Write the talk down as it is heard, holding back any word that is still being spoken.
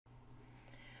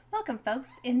Welcome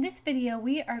folks. In this video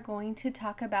we are going to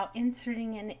talk about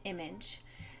inserting an image.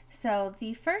 So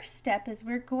the first step is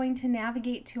we're going to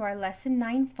navigate to our lesson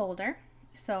 9 folder.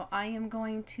 So I am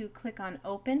going to click on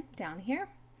open down here,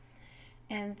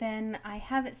 and then I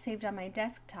have it saved on my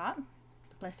desktop,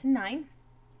 lesson 9,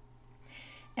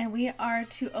 and we are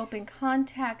to open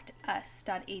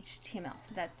contactus.html.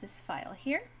 So that's this file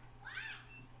here,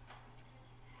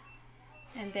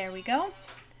 and there we go.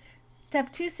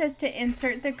 Step 2 says to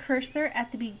insert the cursor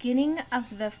at the beginning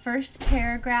of the first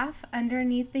paragraph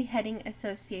underneath the heading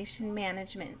Association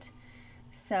Management.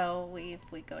 So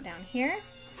if we go down here,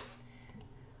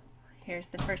 here's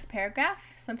the first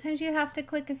paragraph. Sometimes you have to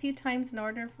click a few times in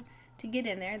order to get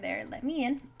in there. There, let me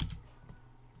in.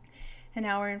 And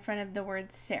now we're in front of the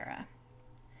word Sarah.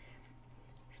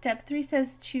 Step 3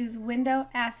 says choose Window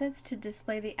Assets to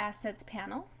display the Assets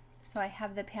panel. So I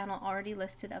have the panel already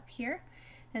listed up here.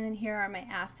 And then here are my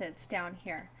assets down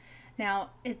here. Now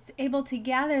it's able to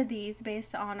gather these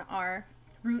based on our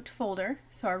root folder.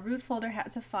 So our root folder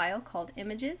has a file called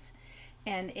images,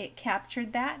 and it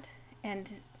captured that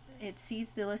and it sees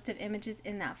the list of images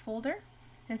in that folder.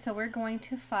 And so we're going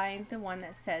to find the one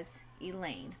that says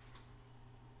Elaine.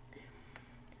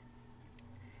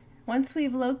 Once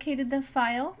we've located the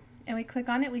file and we click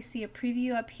on it, we see a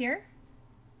preview up here.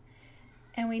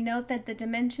 And we note that the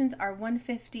dimensions are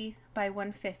 150 by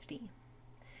 150.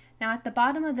 Now at the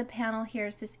bottom of the panel here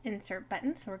is this insert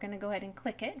button, so we're going to go ahead and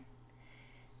click it.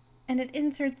 And it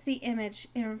inserts the image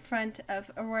in front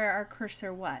of where our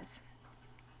cursor was.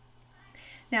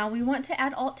 Now we want to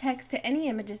add alt text to any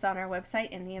images on our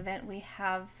website in the event we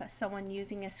have someone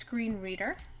using a screen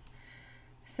reader.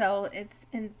 So it's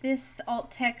in this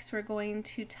alt text we're going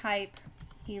to type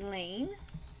Elaine,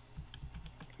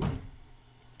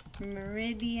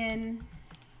 Meridian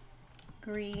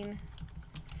Green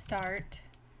Start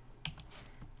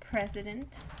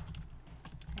President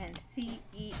and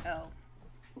CEO.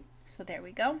 So there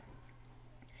we go.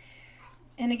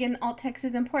 And again, alt text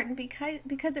is important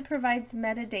because it provides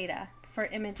metadata for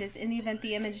images in the event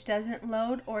the image doesn't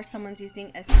load or someone's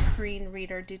using a screen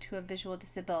reader due to a visual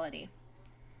disability.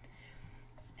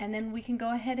 And then we can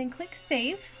go ahead and click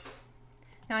save.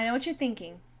 Now I know what you're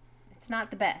thinking. It's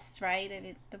not the best,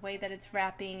 right? The way that it's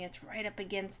wrapping, it's right up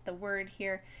against the word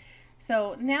here.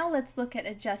 So now let's look at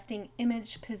adjusting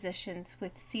image positions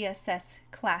with CSS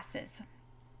classes.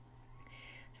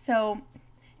 So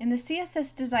in the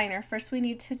CSS designer, first we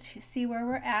need to see where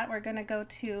we're at. We're going to go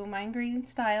to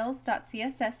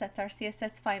minegreenstyles.css. That's our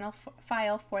CSS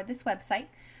file for this website.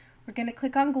 We're going to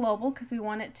click on global because we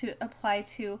want it to apply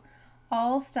to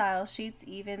all style sheets,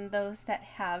 even those that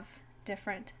have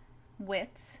different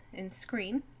widths in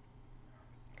screen.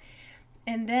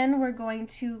 And then we're going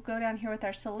to go down here with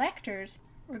our selectors.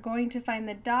 We're going to find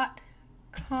the dot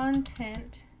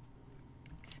content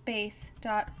space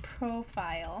dot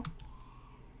profile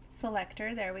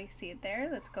selector. There, we see it there.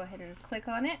 Let's go ahead and click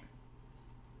on it.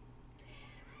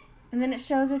 And then it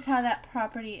shows us how that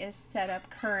property is set up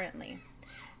currently.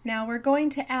 Now we're going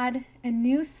to add a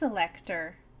new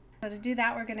selector. So to do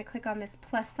that, we're going to click on this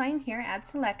plus sign here, add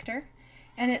selector.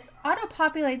 And it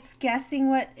auto-populates guessing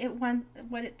what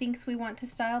it thinks we want to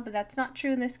style, but that's not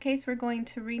true in this case. We're going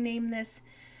to rename this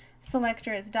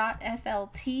selector as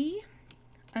 .flt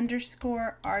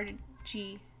underscore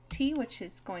rgt, which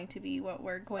is going to be what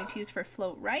we're going to use for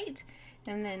float right.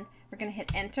 And then we're going to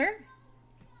hit enter.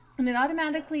 And it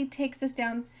automatically takes us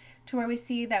down to where we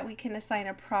see that we can assign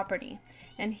a property.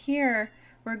 And here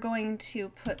we're going to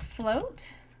put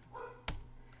float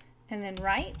and then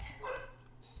right.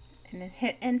 And then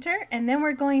hit enter, and then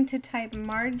we're going to type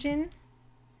margin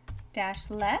dash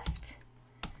left,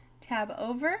 tab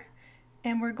over,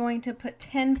 and we're going to put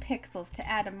 10 pixels to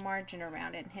add a margin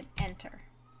around it and hit enter.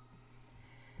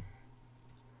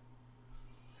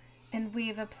 And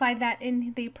we've applied that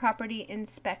in the property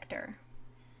inspector.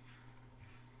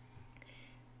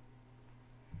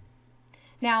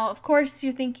 Now, of course,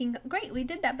 you're thinking, great, we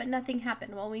did that, but nothing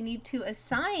happened. Well, we need to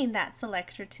assign that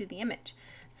selector to the image.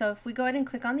 So if we go ahead and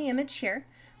click on the image here,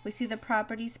 we see the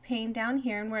properties pane down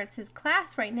here, and where it says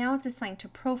class, right now it's assigned to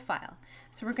profile.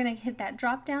 So we're going to hit that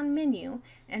drop-down menu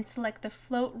and select the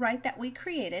float right that we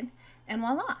created, and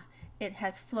voila, it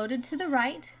has floated to the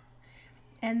right,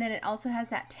 and then it also has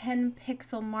that 10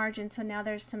 pixel margin, so now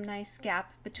there's some nice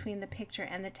gap between the picture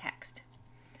and the text.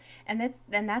 And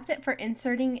that's it for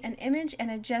inserting an image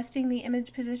and adjusting the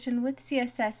image position with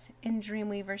CSS in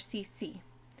Dreamweaver CC.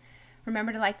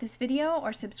 Remember to like this video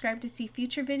or subscribe to see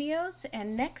future videos,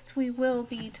 and next we will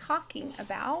be talking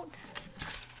about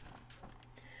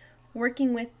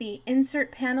working with the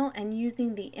insert panel and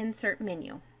using the insert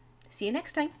menu. See you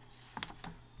next time.